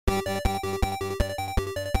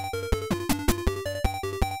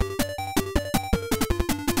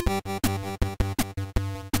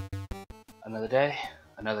Today,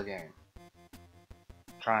 another game.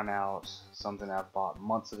 Trying out something I bought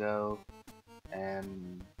months ago,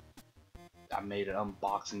 and I made an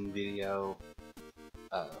unboxing video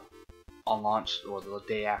on launch, or the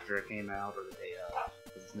day after it came out, or the day of.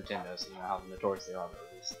 Because it's Nintendo, so you know how notorious they are about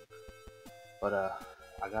release. But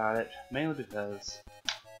I got it mainly because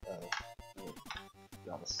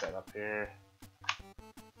got the setup here.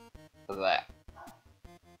 Look at that.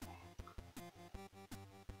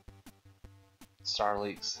 Star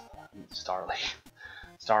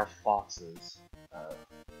Fox's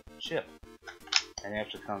chip, and it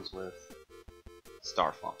actually comes with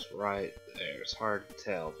Star Fox right there. It's hard to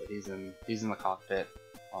tell, but he's in the cockpit.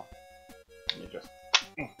 Oh, let me just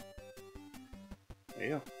there you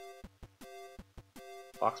go.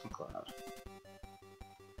 Fox McCloud,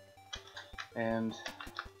 and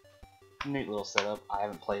neat little setup. I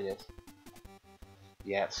haven't played it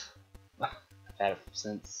yet. I've had it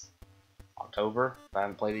since October. I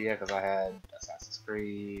haven't played it yet because I had Assassin's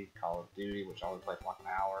Creed, Call of Duty, which I only played for like an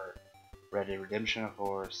hour, Red Dead Redemption, of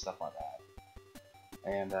course, stuff like that.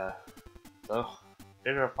 And so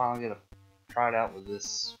figured I'd finally get to try it out with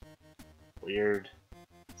this weird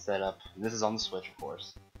setup. And this is on the Switch, of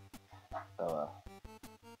course. So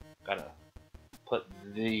gotta put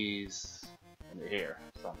these into here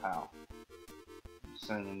somehow.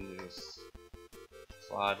 Assuming you just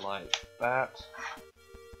slide like that.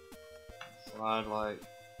 Slide like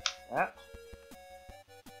that.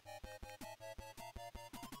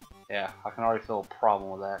 Yeah, I can already feel a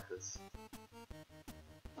problem with that because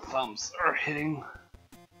thumbs are hitting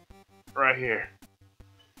right here.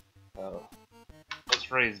 So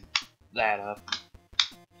let's raise that up.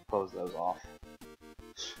 Close those off.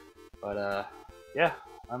 But yeah,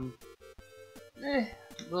 I'm a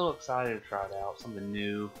little excited to try it out. Something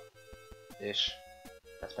new-ish.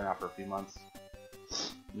 That's been out for a few months.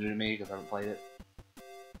 New to me because I haven't played it.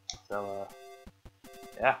 So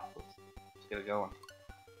yeah, let's get it going.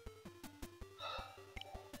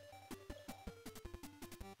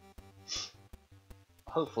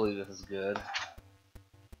 Hopefully this is good.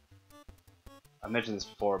 I mentioned this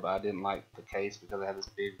before, but I didn't like the case because it had this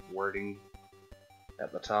big wording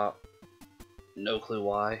at the top. No clue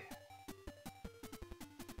why.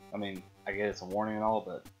 I mean, I get it's a warning and all,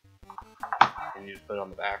 but can you just put it on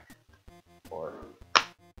the back or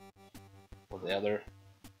with the other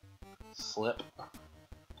slip?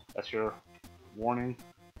 That's your warning.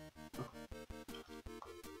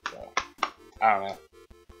 So, I don't know.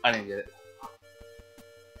 I didn't get it.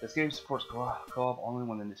 This game supports co-op only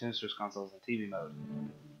when the Nintendo Switch console is in TV mode.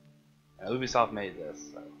 And Ubisoft made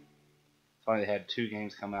this, so it's funny they had two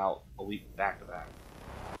games come out a week back to back.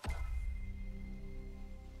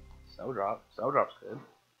 Snowdrop's good.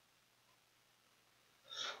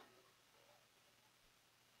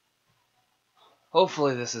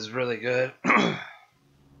 Hopefully this is really good.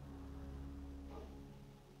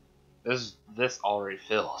 This already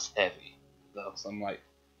feels heavy though, so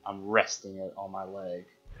I'm resting it on my leg.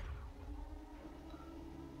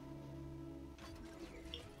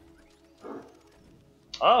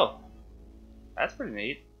 Oh, that's pretty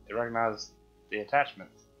neat. It recognizes the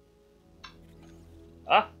attachments.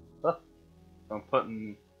 I'm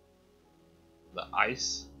putting the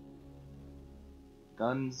ice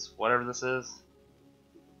guns, whatever this is,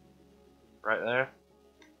 right there.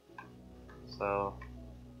 So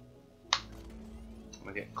I'm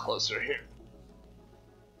gonna get closer here.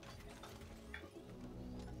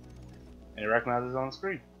 And it recognizes it on the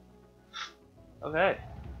screen. Okay.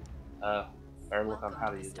 Better look on how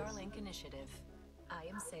to use this. Starlink initiative. I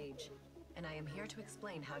am Sage, and I am here to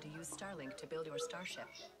explain how to use Starlink to build your starship.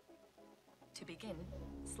 To begin,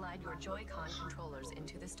 slide your Joy-Con controllers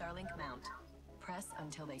into the Starlink mount. Press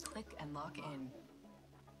until they click and lock in.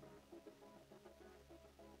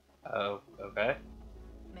 Oh, okay.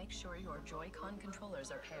 Make sure your Joy-Con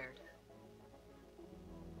controllers are paired.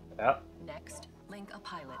 Yep. Next, link a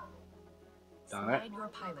pilot. Done it. Slide your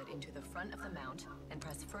pilot into the front of the mount and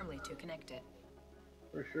press firmly to connect it.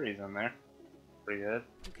 Pretty sure he's in there. Pretty good.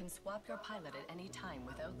 You can swap your pilot at any time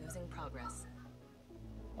without losing progress.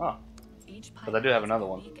 Oh. Each But I do have another has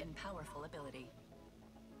a one. unique and powerful ability.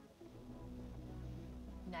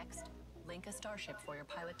 Next, link a starship for your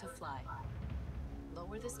pilot to fly.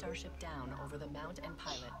 Lower the starship down over the mount and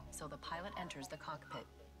pilot so the pilot enters the cockpit.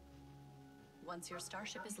 Once your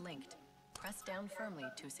starship is linked, press down firmly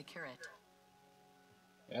to secure it.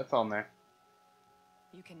 Yeah, it's on there.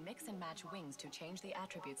 You can mix and match wings to change the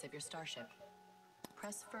attributes of your starship.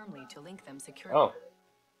 Press firmly to link them securely. Oh.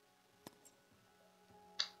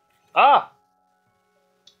 Ah!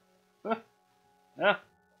 Yeah.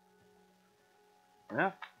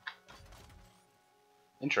 Yeah.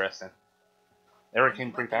 Interesting. Never Bring came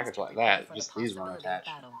your weapons prepackaged to like prepare that. for Just the these weren't possibility of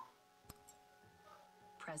attached. battle.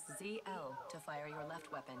 Press ZL to fire your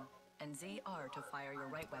left weapon, and ZR to fire your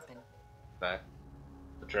right weapon. Okay.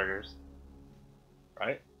 The triggers.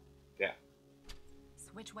 Right? Yeah.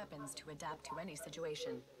 Switch weapons to adapt to any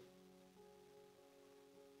situation.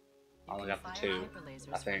 I You only can got the fire 2,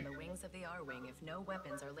 hyperlasers I think. from the wings of the R-Wing if no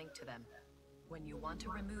weapons are linked to them. When you want to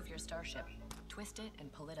remove your starship, twist it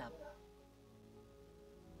and pull it up.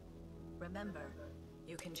 Remember,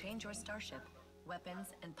 you can change your starship, weapons,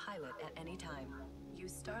 and pilot at any time.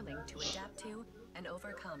 Use Starlink to adapt to and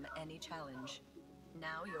overcome any challenge.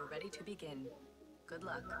 Now you're ready to begin. Good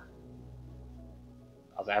luck.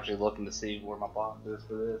 I was actually looking to see where my box is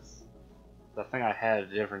for this. I think I had a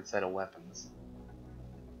different set of weapons.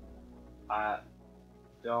 I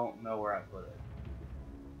don't know where I put it.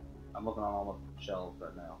 I'm looking on all the shelves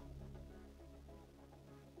right now.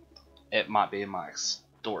 It might be in my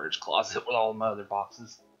storage closet with all my other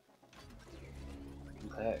boxes.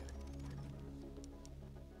 Okay.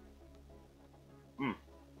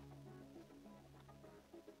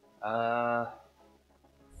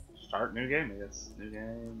 Start new game, I guess. New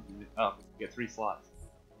game. Oh, get 3 slots.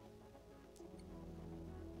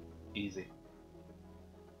 Easy.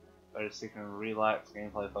 Better seeking relax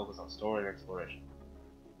gameplay, focus on story and exploration.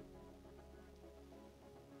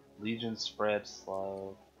 Legion spread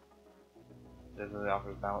slow. Definitely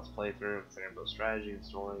offers balanced playthrough, considering both strategy and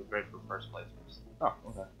story. Great for first playthroughs. Oh,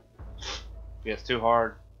 okay. If it gets too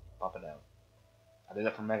hard, bump it out. I did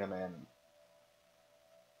that for Mega Man.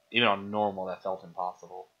 Even on normal, that felt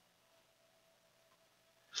impossible.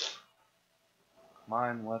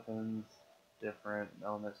 Combine weapons, different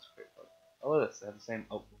elements. Oh, look at this. They have the same.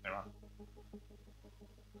 Oh, never mind.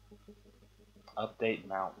 Update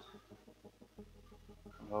mount.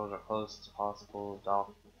 Controls are close as possible.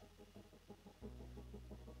 Dock.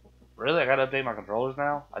 Really? I gotta update my controllers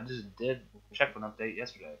now? I just did check for an update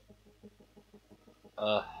yesterday.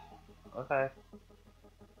 Okay.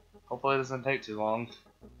 Hopefully it doesn't take too long.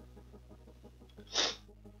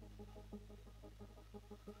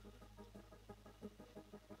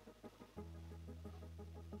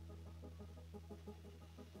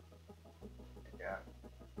 Yeah.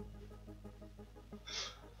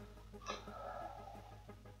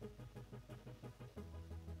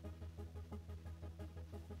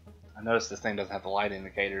 I noticed this thing doesn't have the light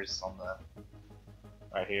indicators on the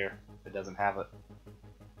right here. It doesn't have it.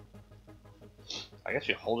 I guess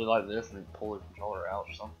you hold it like this and then pull the controller out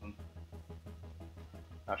or something.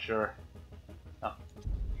 Not sure. Oh.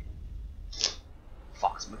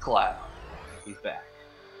 Fox McCloud. He's back.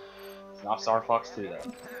 It's not Star Fox 2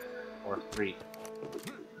 though. Or 3.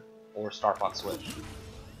 Or Star Fox Switch.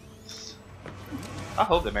 I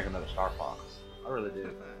hope they make another Star Fox. I really do.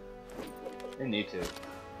 They need to.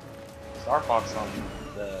 Star Fox on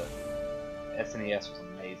the SNES was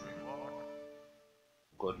amazing.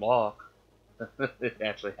 Good luck. It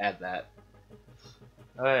actually had that.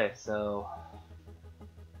 Okay, so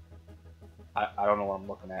I don't know what I'm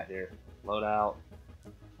looking at here. Loadout.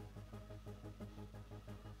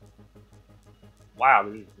 Wow,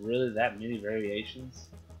 there's really that many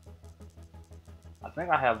variations? I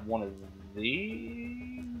think I have one of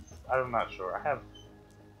these? I'm not sure. I have...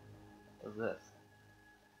 What is this?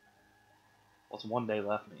 What's 1 day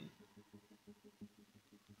left mean?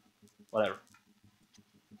 Whatever.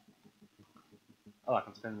 Oh, I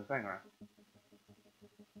can spin the thing around.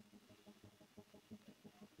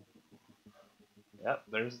 Yep,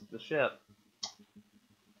 there's the ship.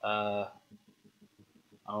 I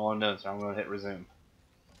don't want to know, so I'm going to hit resume.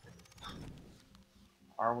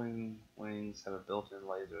 Our wings have a built-in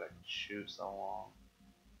laser that can shoot so long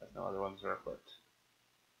as no other ones are equipped.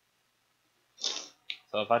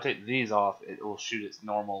 So if I take these off, it will shoot its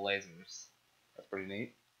normal lasers. That's pretty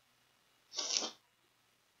neat.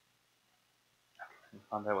 In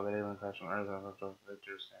contact with alien crash on Earth,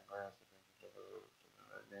 Victors and Grass,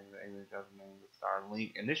 the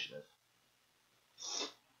Starlink initiative.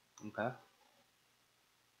 Okay.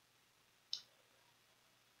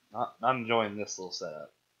 Not enjoying this little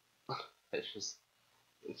setup. It's just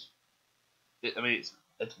I mean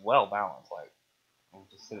it's well balanced. Like I'll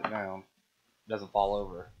just sit it down, it doesn't fall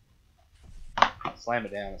over. Slam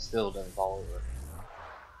it down, it still doesn't fall over.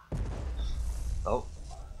 Oh.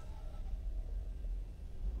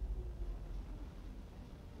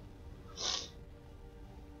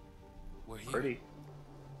 We're here. Pretty.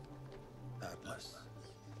 Atlas.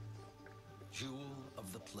 Jewel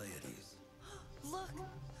of the Pleiades. Look!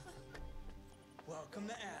 Welcome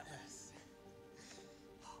to Atlas.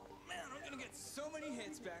 Oh man, I'm gonna get so many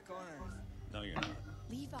hits back on Earth. No, you're not.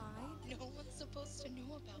 Levi? No one's supposed to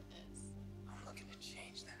know about this. I'm looking to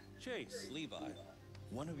change that. Chase, Levi.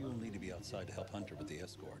 One of you will need to be outside to help Hunter with the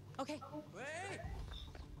escort. Okay. Wait!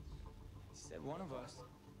 Said one of us.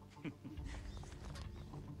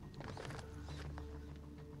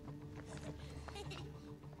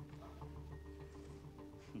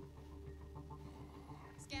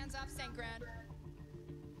 Scans off, St. Grand.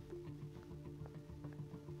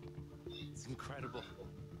 It's incredible.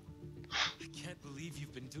 I can't believe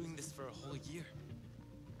you've been doing this for a whole year.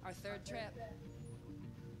 Our third trip.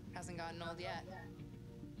 Hasn't gotten old yet.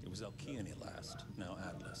 It was Alkeane last, now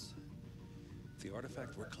Atlas. The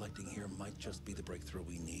artifact we're collecting here might just be the breakthrough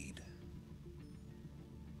we need.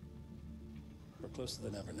 We're closer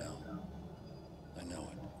than ever now. I know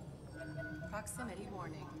it. Proximity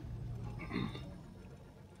warning.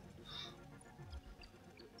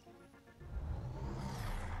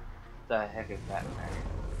 The heck is that thing?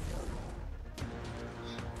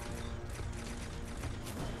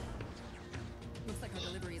 Looks like our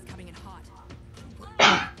delivery is coming in hot.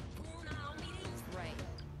 Right.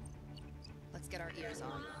 Let's get our ears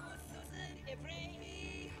on.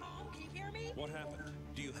 Can you hear me? What happened?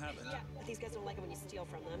 Do you have it? Yeah, but these guys don't like it when you steal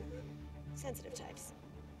from them. Sensitive types.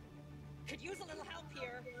 Could use a little help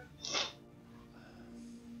here.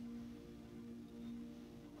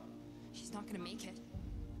 She's not gonna make it.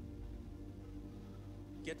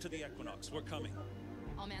 Get to the Equinox. We're coming.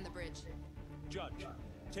 I'll man the bridge. Judge,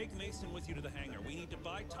 take Mason with you to the hangar. We need to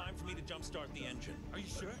buy time for me to jumpstart the engine. Are you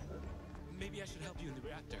sure? Maybe I should help you in the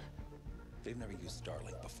reactor. They've never used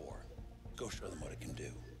Starlink before. Go show them what it can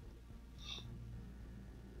do.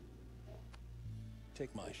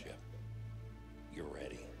 Take my ship. You're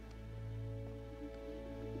ready.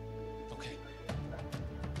 Okay.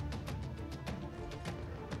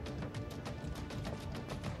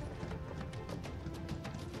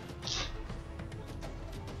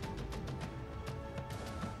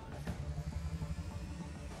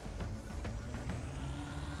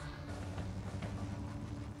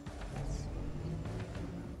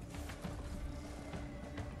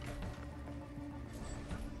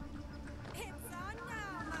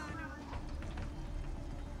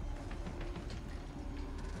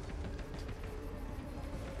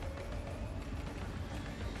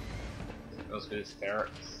 Those good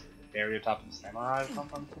stereotype of samurai or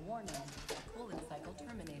something? Warning. Cooling cycle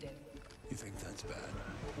terminated. You think that's bad?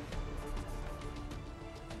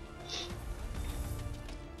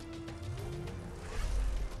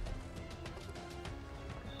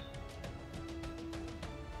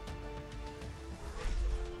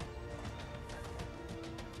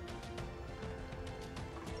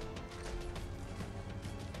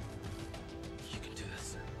 You can do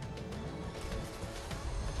this.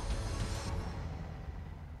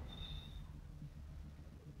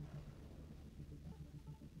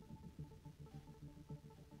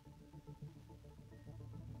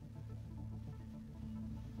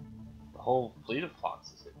 The whole fleet of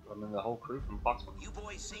foxes. I mean, the whole crew from Fox McCloud. You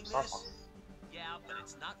boys seen Star this? Fox. Yeah, but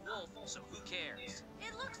it's not Wolf, so who cares?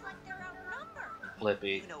 It looks like they're outnumbered.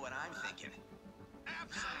 Flippy. You know what I'm thinking.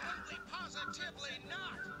 Absolutely, positively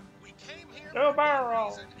not. We came here No for barrel.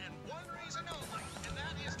 one reason and one reason only, and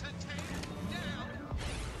that is to take down.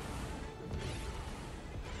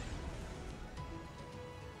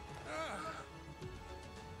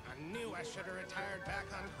 I knew I should have retired back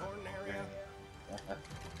on Corneria.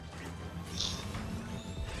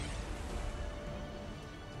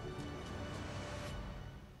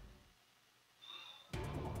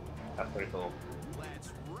 That's pretty cool.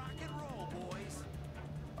 Let's rock and roll, boys.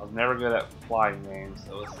 I was never good at flying games,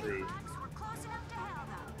 so let's see. We're close enough to hell,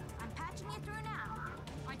 though. I'm patching you through now.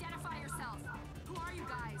 Identify yourself. Who are you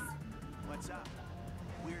guys? What's up?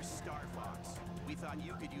 We're Star Fox. We thought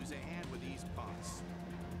you could use a hand with these punks.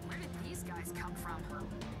 Where did these guys come from?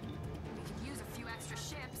 We could use a few extra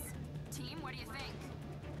ships. Team, what do you think?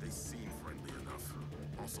 They seem friendly enough.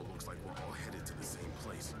 Also looks like we're all headed to the same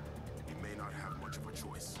place. We may not have much of a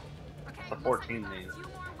choice. Okay, The looks 14 like we've days. got a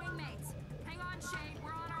few more wingmates. Hang on, Shade.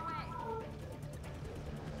 We're on our way.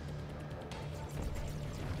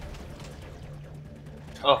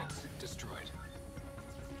 Oh, Destroyed.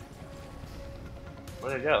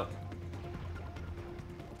 where'd they go?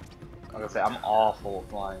 Like I say, I'm awful at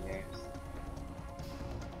flying games.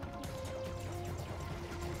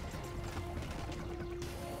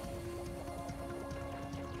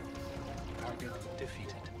 Target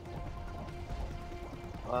defeated.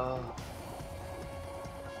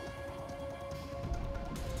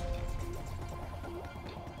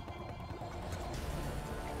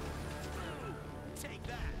 Take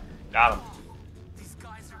that. Got him. These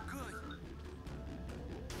guys are good.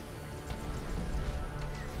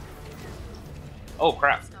 Oh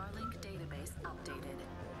crap! Starlink database updated.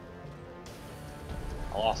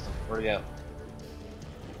 I lost him. Where'd he go?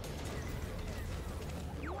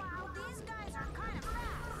 Wow, these guys are kind of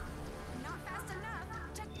fast. Not fast enough.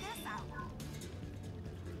 Check this out.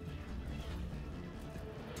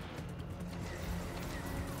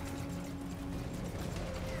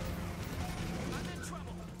 I'm in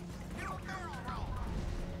trouble. New barrel roll.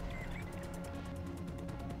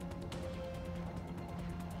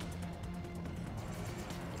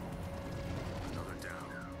 Another down.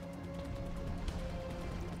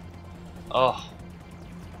 Oh.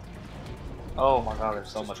 Oh my god, there's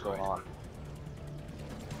so much going on.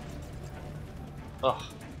 Ugh.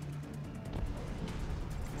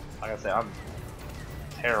 Like I said, I'm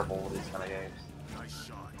terrible with these kind of games. Nice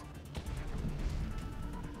shot.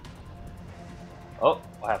 Oh,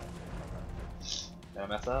 what happened? Did I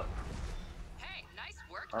mess up? Hey, nice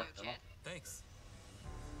work, Oh, new come kid. on. Thanks.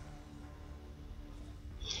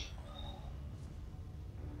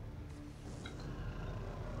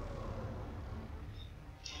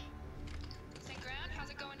 St. Ground, how's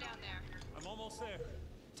it going down there? I'm almost there.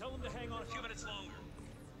 Tell them to hang on a few minutes longer.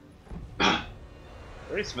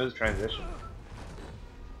 Very smooth transition.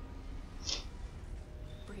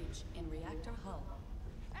 Breach in reactor hull.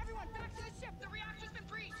 Everyone back to the ship! The reactor's been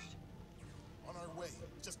breached! On our way.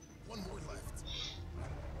 Just one more left.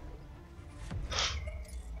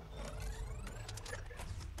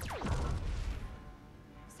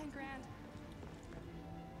 St. Grand.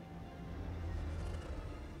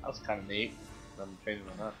 That was kind of neat. I'm changing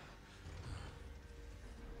them up.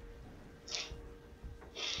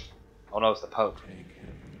 Oh no, it's the Pope. Take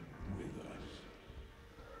him with us.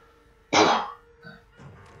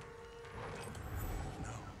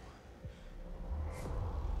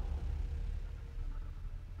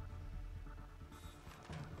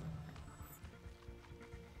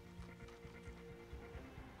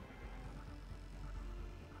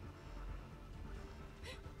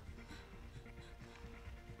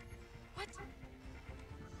 What?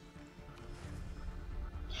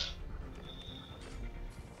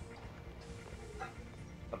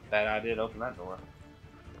 A bad idea to open that door.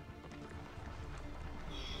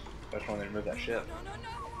 Especially when they remove that ship. No, no, no!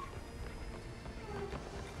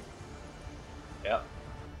 Yep.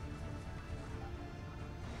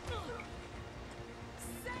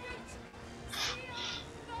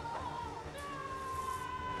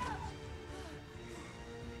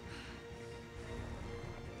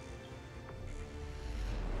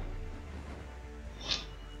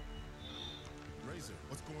 Razor,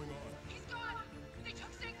 what's going on? He's gone! They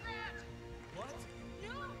took St. Grand! What?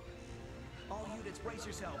 No! All units, brace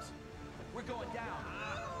yourselves. We're going down.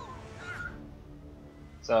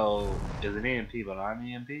 So, is it EMP, but I'm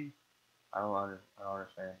EMP? I don't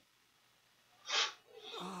understand.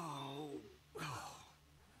 Oh.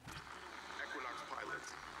 Equinox pilots,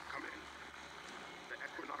 come in. The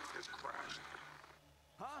Equinox has crashed.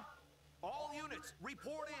 Huh? All units,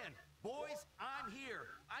 report in. Boys, I'm here.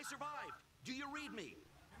 I survived. Do you read me?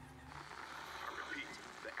 I repeat,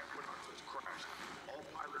 the Equinox has crashed. All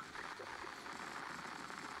pilots picked up.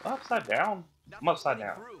 I'm upside down. I'm Nothing's upside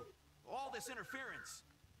getting down. through. All this interference.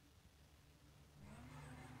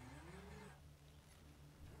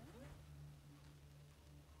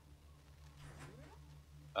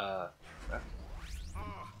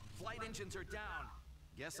 Flight engines are down.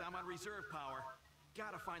 Guess I'm on reserve power.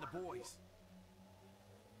 Gotta find the boys.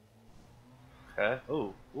 Okay.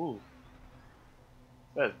 Ooh, ooh.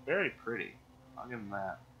 That's very pretty. I'll give him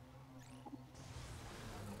that.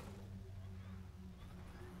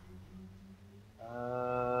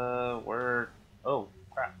 Where? Oh,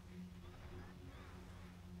 crap.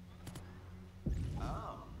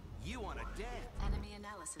 Oh, you want to dance? Enemy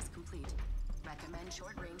analysis complete. Recommend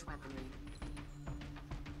short-range weaponry.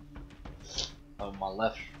 Oh, my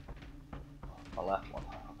left one.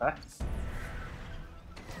 Okay.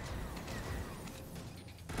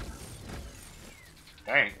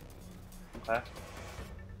 Dang. Okay.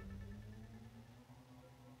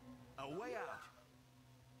 A way out.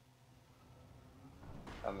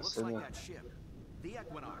 I'm Looks assuming. like that ship. The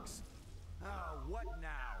Equinox. Oh, what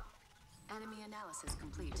now? Enemy analysis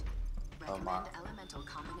complete. Oh, my. Recommend elemental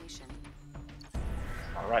combination.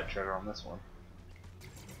 Alright, trigger on this one.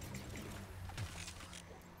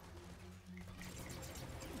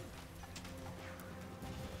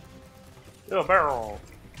 Do a barrel!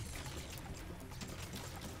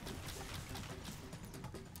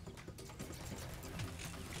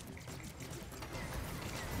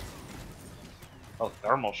 Oh,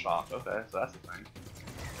 thermal shock. Okay, so that's the thing.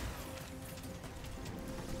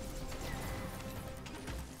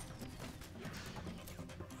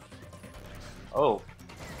 Oh.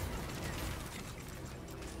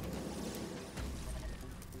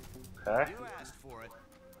 Okay. You asked for it.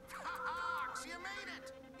 Fox, you made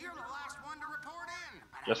it! You're the last one to report in.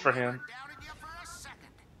 But Just I for never him. doubted you for a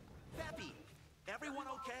second. Peppy, everyone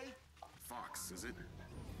okay? Fox, is it?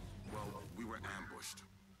 Well, we were ambushed.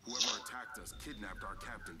 Whoever attacked us kidnapped our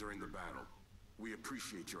captain during the battle. We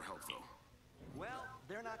appreciate your help, though. Well,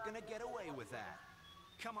 they're not gonna get away with that.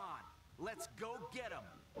 Come on, let's go get them.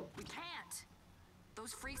 We can't.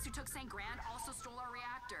 Those freaks who took St. Grand also stole our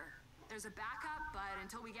reactor. There's a backup, but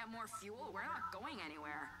until we get more fuel, we're not going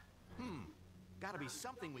anywhere. Gotta be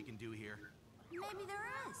something we can do here. Maybe there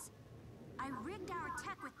is. I rigged our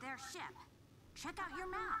tech with their ship. Check out your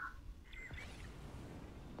map.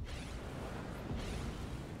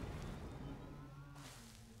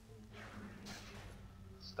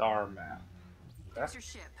 Star map. There's your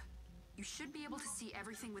ship. You should be able to see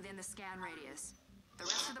everything within the scan radius. The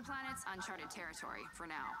rest of the planet's uncharted territory for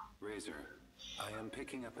now. Razor, I am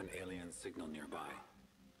picking up an alien signal nearby.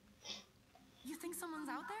 You think someone's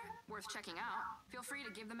out there? Worth checking out. Feel free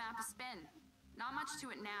to give the map a spin. Not much to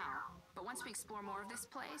it now, but once we explore more of this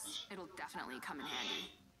place, it'll definitely come in handy.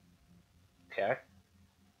 Okay.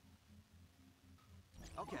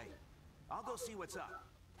 Okay, I'll go see what's up.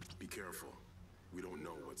 Be careful. We don't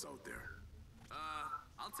know what's out there.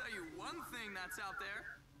 I'll tell you one thing that's out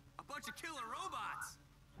there. A bunch of killer robots.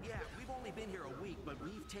 Yeah, we've only been here a week, but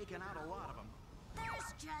we've taken out a lot of them.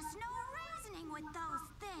 There's just no reasoning with those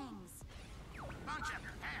things. Bunch of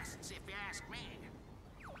pests, if you ask me.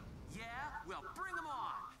 Yeah? Well, bring them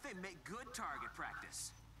on. They make good target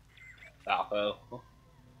practice. Falco.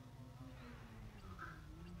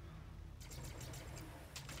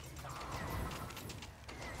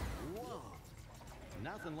 Whoa,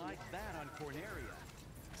 nothing like that on Corneria.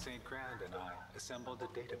 St. Grand and I assembled a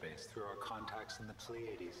database through our contacts in the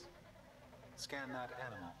Pleiades. Scan that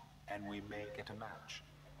animal, and we may get a match.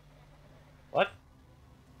 What?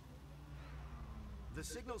 The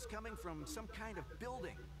signal's coming from some kind of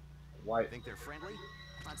building. Why? Think they're friendly?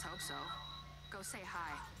 Let's hope so. Go say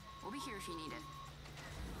hi. We'll be here if you need it.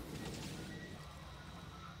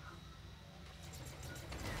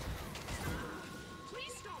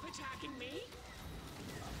 Please stop attacking me!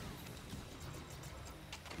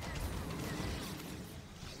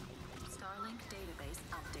 Starlink database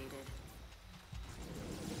updated.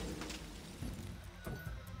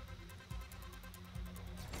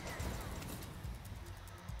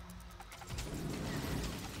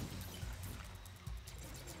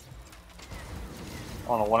 I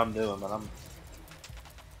don't know what I'm doing, but I'm...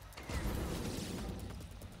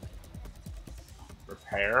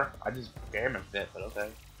 Repair? I just damaged it, but okay.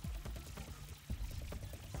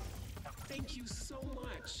 Thank you so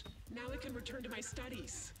much. Now I can return to my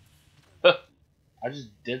studies. I just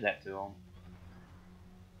did that to him.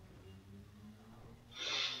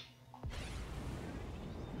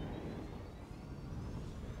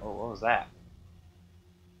 Oh, what was that?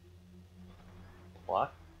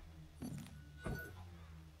 What?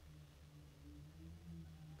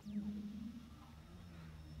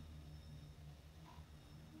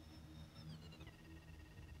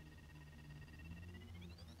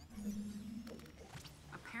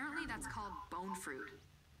 Apparently that's called bone fruit.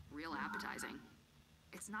 Real appetizing.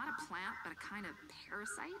 It's not a plant, but a kind of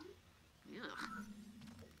parasite. Ugh.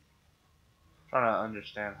 Trying to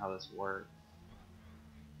understand how this works.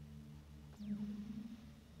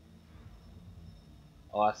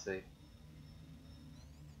 Oh, I see.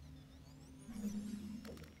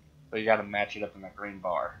 So you gotta match it up in that green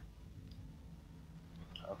bar.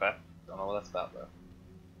 Okay. Don't know what that's about though.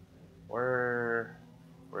 Where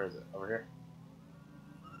is it? Over here?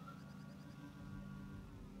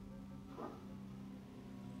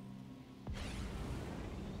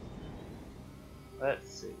 Let's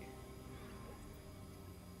see.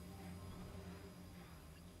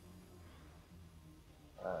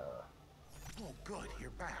 Oh, good,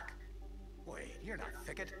 you're back. Wait, you're not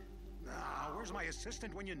Thicket. Ah, where's my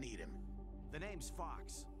assistant when you need him? The name's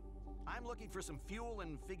Fox. I'm looking for some fuel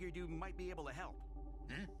and figured you might be able to help.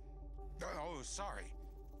 Hmm? Oh, sorry.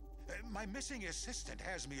 My missing assistant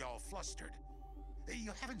has me all flustered.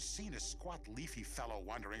 You haven't seen a squat, leafy fellow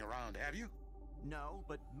wandering around, have you? No,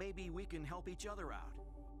 but maybe we can help each other out.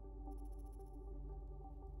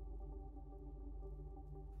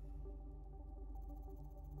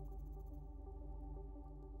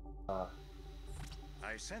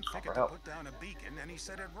 I sent Thicket to put down a beacon, and he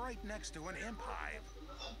set it right next to an imp hive.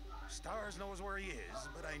 Stars knows where he is,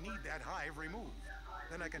 but I need that hive removed.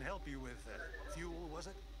 Then I can help you with fuel, was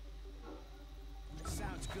it?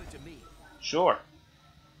 Sounds good to me. Sure.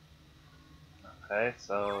 Okay,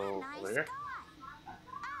 so over here.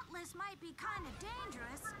 this might be kind of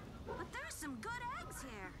dangerous, but there's some good eggs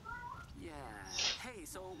here. Yeah. Hey,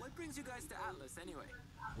 so what brings you guys to Atlas anyway?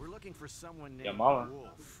 We're looking for someone Yeah, named Mama.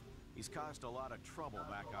 Wolf. He's caused a lot of trouble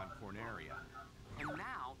back on Corneria. And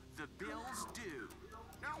now the bill's due.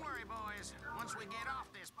 Don't worry, boys. Once we get off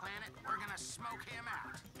this planet, we're gonna smoke him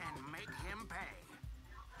out and make him pay.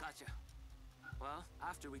 Gotcha. Well,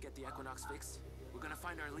 after we get the Equinox fixed, we're gonna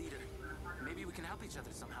find our leader. Maybe we can help each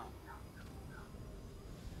other somehow.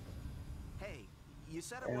 Hey, you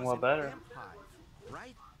said it And was what an better? imp hive,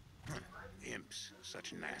 right? Imps,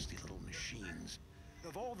 such nasty little machines.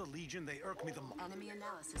 Of all the Legion, they irk me the most. Enemy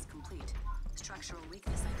analysis complete. Structural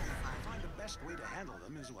weakness identified. I find the best way to handle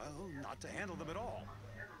them is, well, not to handle them at all.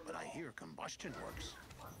 But I hear combustion works.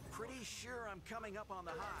 Pretty sure I'm coming up on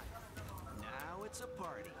the hive. Now it's a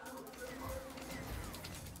party.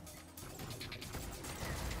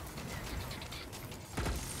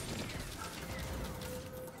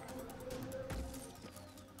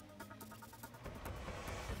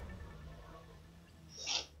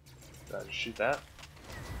 Did I just shoot that?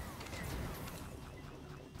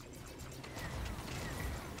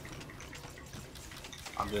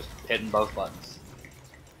 I'm just hitting both buttons.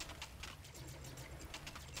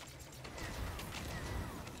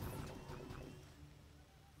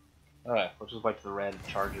 Alright, let's just wait till the red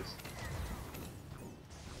charges.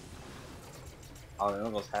 Oh,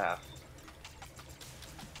 it goes half.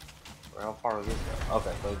 How far is this go?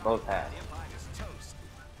 Okay, so it's both half.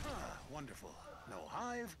 Wonderful. No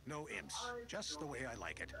hive, no imps. Just the way I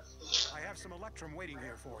like it. I have some Electrum waiting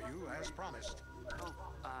here for you, as promised. Oh,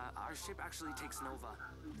 our ship actually takes Nova.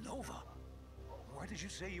 Nova? Where did you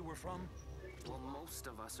say you were from? Well, most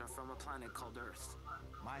of us are from a planet called Earth.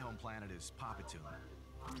 My home planet is Papatoon.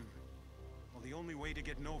 Well, the only way to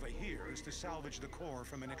get Nova here is to salvage the core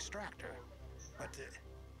from an extractor. But,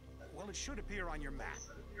 well, it should appear on your map.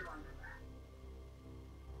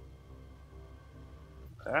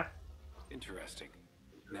 Okay. Interesting.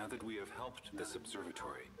 Now that we have helped this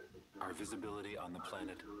observatory, our visibility on the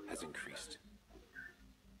planet has increased.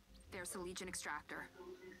 There's the Legion extractor.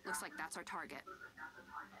 Looks like that's our target.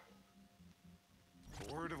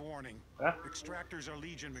 A word of warning. Extractors are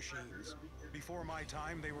Legion machines. Before my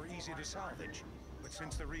time, they were easy to salvage. But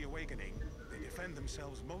since the reawakening, they defend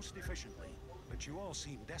themselves most efficiently. But you all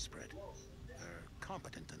seem desperate. They're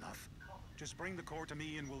competent enough. Just bring the core to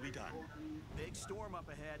me and we'll be done. Big storm up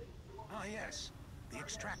ahead. Ah, yes. The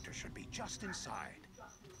extractor should be just inside.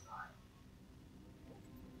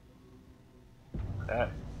 Okay.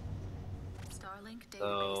 Starlink database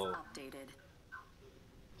So, updated.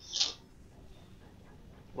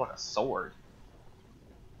 what a sword.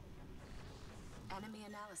 Enemy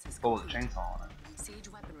analysis Full with a complete. chainsaw on it. Siege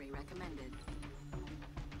weaponry recommended.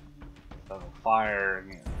 So fire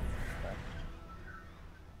again. Okay.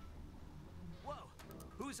 Whoa!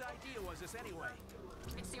 Whose idea was this anyway?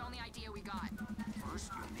 It's the only idea we got.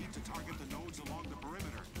 First, you'll need to target the nodes along the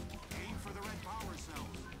perimeter. Aim for the red power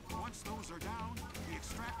cells. Once those are down, the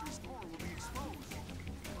extractor's core will be exposed.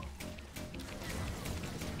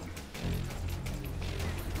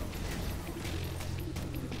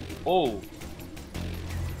 Oh!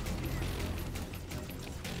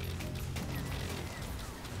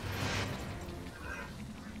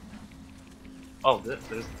 Oh,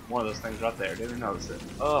 there's one of those things right there. Didn't notice it.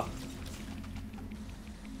 Oh.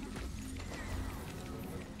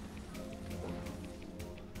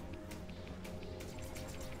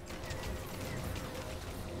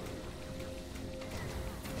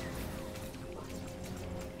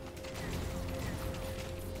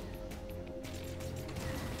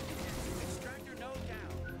 Extractor node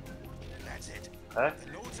down. That's it. Okay.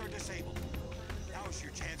 The nodes are disabled. Now's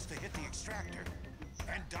your chance to hit the extractor.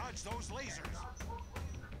 And dodge those lasers.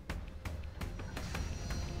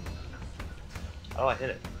 Oh, I hit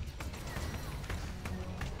it.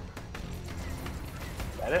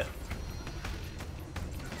 Is that it?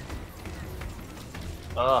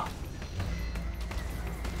 Ugh.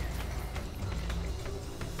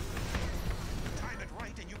 Time it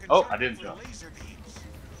right and you can Oh, jump I didn't for the jump. laser beams.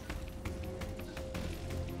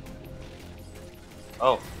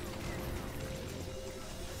 Oh.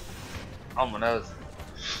 Oh, my nose.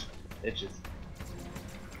 Itches.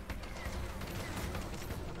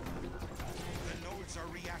 The nodes are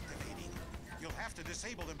reactivating. You'll have to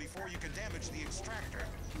disable them before you can damage the extractor.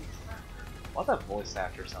 Why that voice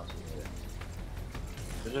actor sounds familiar?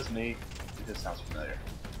 Is it just me? It just sounds familiar.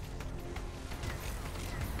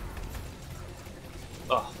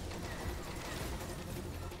 Ugh.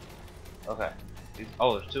 Okay.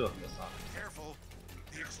 Oh, there's two of them this time. Careful.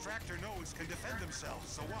 The extractor nodes can defend themselves,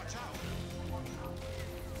 so watch out.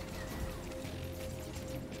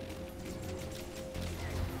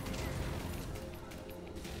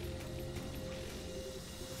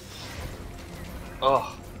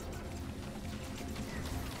 Oh.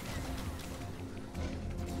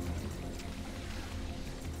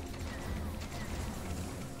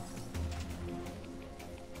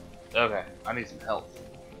 Okay, I need some health,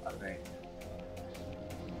 I think.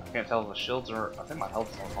 I can't tell if the shields are... I think my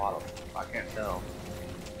health is on the bottom. I can't tell.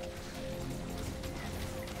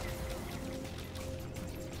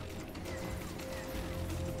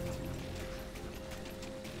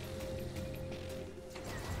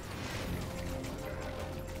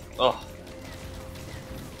 Oh.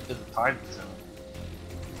 There's a time zone.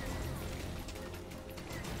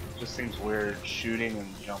 It just seems weird shooting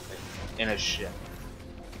and jumping in a ship.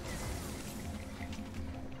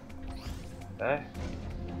 Okay.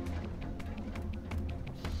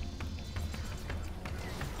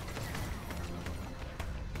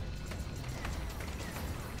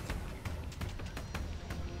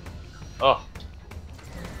 Oh.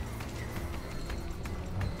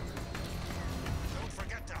 Don't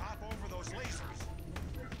forget to hop over those lasers.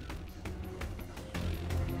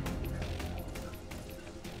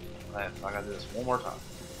 Alright, I gotta do this one more time.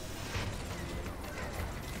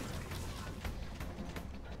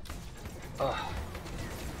 Ugh.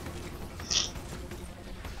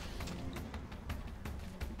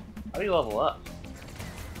 How do you level up?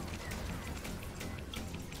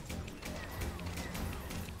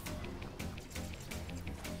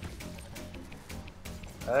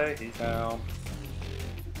 Hey, he's down.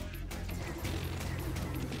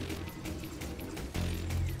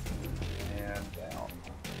 And down.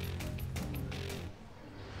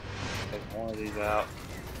 Take one of these out.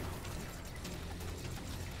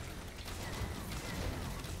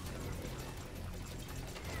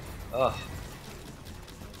 Ugh.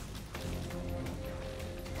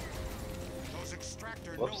 Those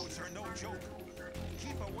extractor nodes are no joke.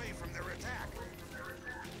 Keep away from their attack.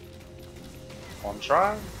 I'm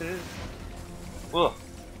trying to. Ugh.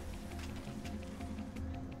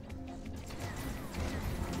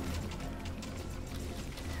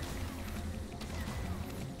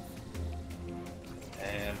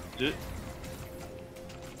 And do.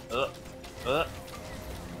 Okay.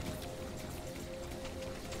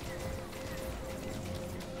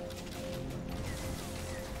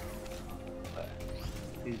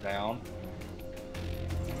 He's down.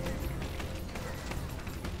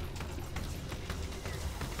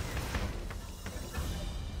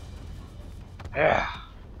 Yeah.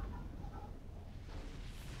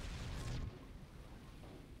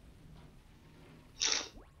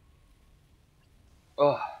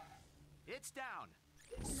 Oh. It's down.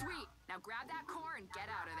 Sweet. Now grab that core and get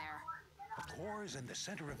out of there. The core is in the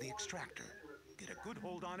center of the extractor. Get a good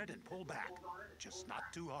hold on it and pull back. Just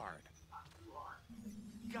not too hard.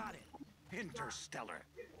 Got it. Interstellar.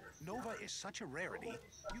 Nova is such a rarity,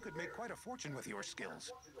 you could make quite a fortune with your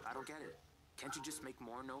skills. I don't get it. Can't you just make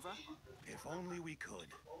more Nova? If only we could.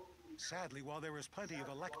 Sadly, while there is plenty of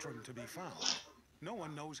Electrum to be found, no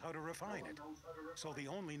one knows how to refine it. So the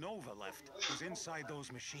only Nova left is inside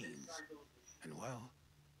those machines. And well,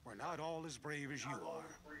 we're not all as brave as you are.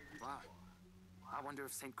 Wow. I wonder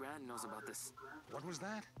if St. Grant knows about this. What was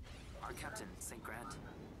that? Our captain, St. Grant.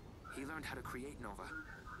 He learned how to create Nova.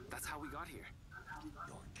 That's how we got here.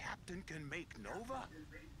 Your captain can make Nova?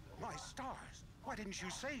 My stars, why didn't you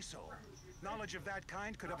say so? Knowledge of that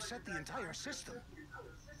kind could upset the entire system.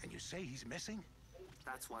 And you say he's missing?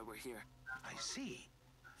 That's why we're here. I see.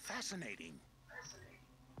 Fascinating.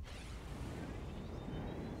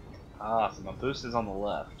 Ah, so my boost is on the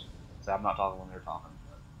left. So I'm not talking when they're talking.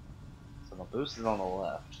 So my boost is on the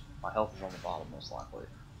left. My health is on the bottom, most likely.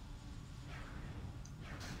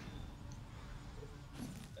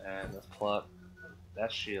 And let's pluck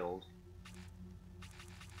that shield.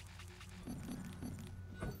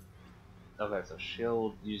 Okay, so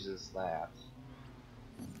shield uses that.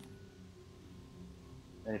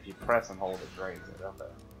 And if you press and hold, it drains it.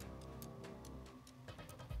 Okay.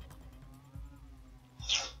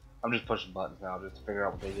 I'm just pushing buttons now just to figure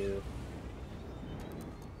out what they do.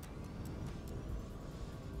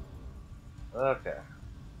 Okay.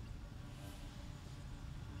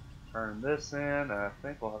 Turn this in, and I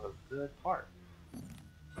think we'll have a good part.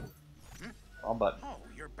 Wrong button. Oh,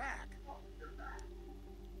 you're back.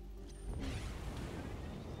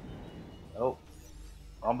 Oh.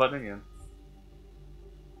 Wrong button again.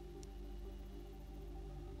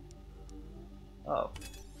 Oh.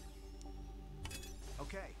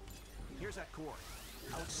 Okay, here's that core.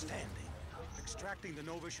 Outstanding. Extracting the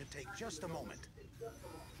Nova should take just a moment.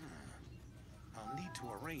 I'll need to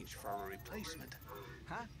arrange for a replacement.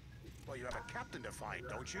 Huh? Well, you have a captain to find,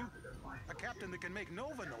 don't you? A captain that can make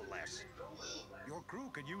Nova, no less. Your crew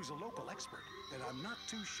could use a local expert, and I'm not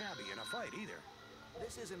too shabby in a fight either.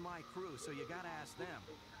 This isn't my crew, so you gotta ask them.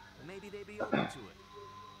 Maybe they'd be open to it.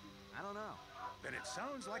 I don't know. Then it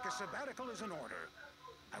sounds like a sabbatical is in order.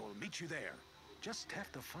 I will meet you there. Just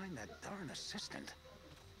have to find that darn assistant.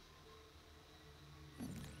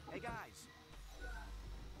 Hey guys.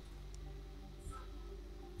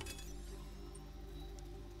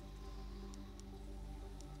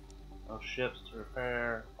 No ships to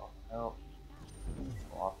repair. Help.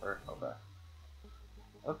 Offer. Okay.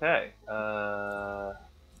 Okay.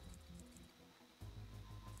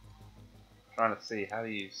 Trying to see, how do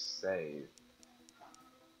you save?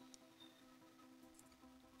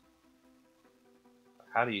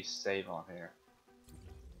 How do you save on here?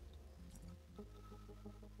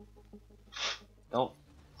 Don't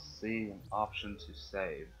see an option to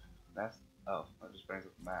save. That's, oh, that just brings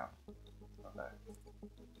up the map. Okay.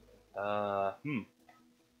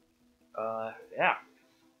 Yeah.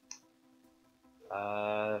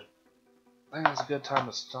 I think it's a good time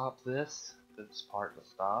to stop this. Good part to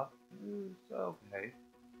stop. It's okay.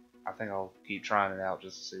 I think I'll keep trying it out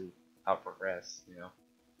just to see how it progresses, you know.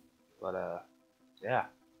 But yeah.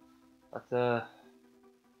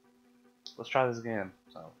 Let's try this again.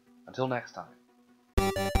 So until next time.